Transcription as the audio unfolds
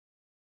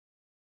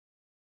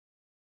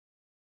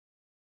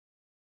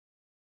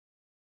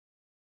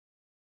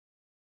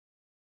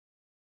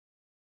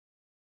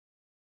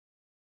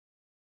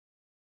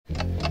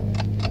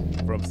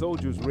From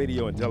Soldiers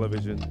Radio and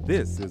Television,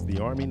 this is the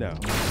Army Now.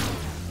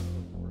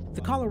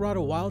 The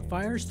Colorado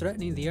wildfires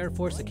threatening the Air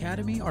Force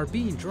Academy are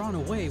being drawn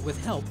away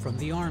with help from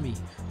the Army.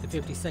 The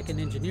 52nd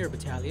Engineer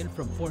Battalion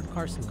from Fort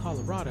Carson,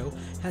 Colorado,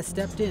 has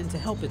stepped in to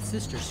help its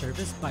sister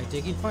service by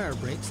digging fire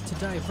breaks to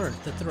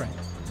divert the threat.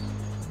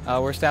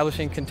 We're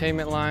establishing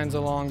containment lines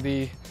along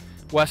the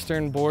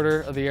western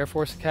border of the Air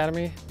Force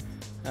Academy.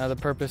 The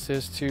purpose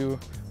is to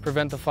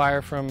prevent the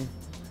fire from,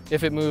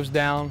 if it moves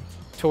down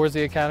towards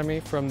the Academy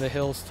from the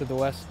hills to the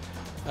west,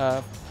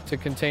 to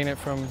contain it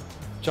from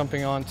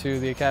jumping onto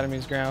the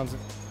Academy's grounds.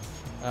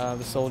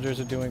 The soldiers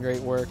are doing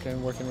great work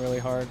and working really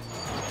hard.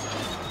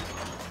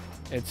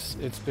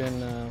 It's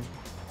been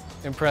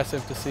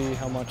impressive to see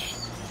how much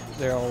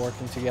they're all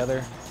working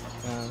together,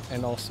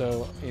 and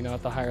also,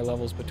 at the higher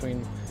levels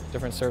between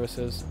different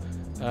services.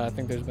 I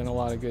think there's been a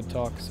lot of good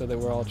talk so that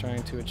we're all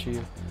trying to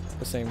achieve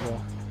the same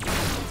goal.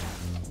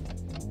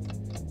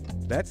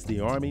 That's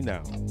the Army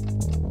Now.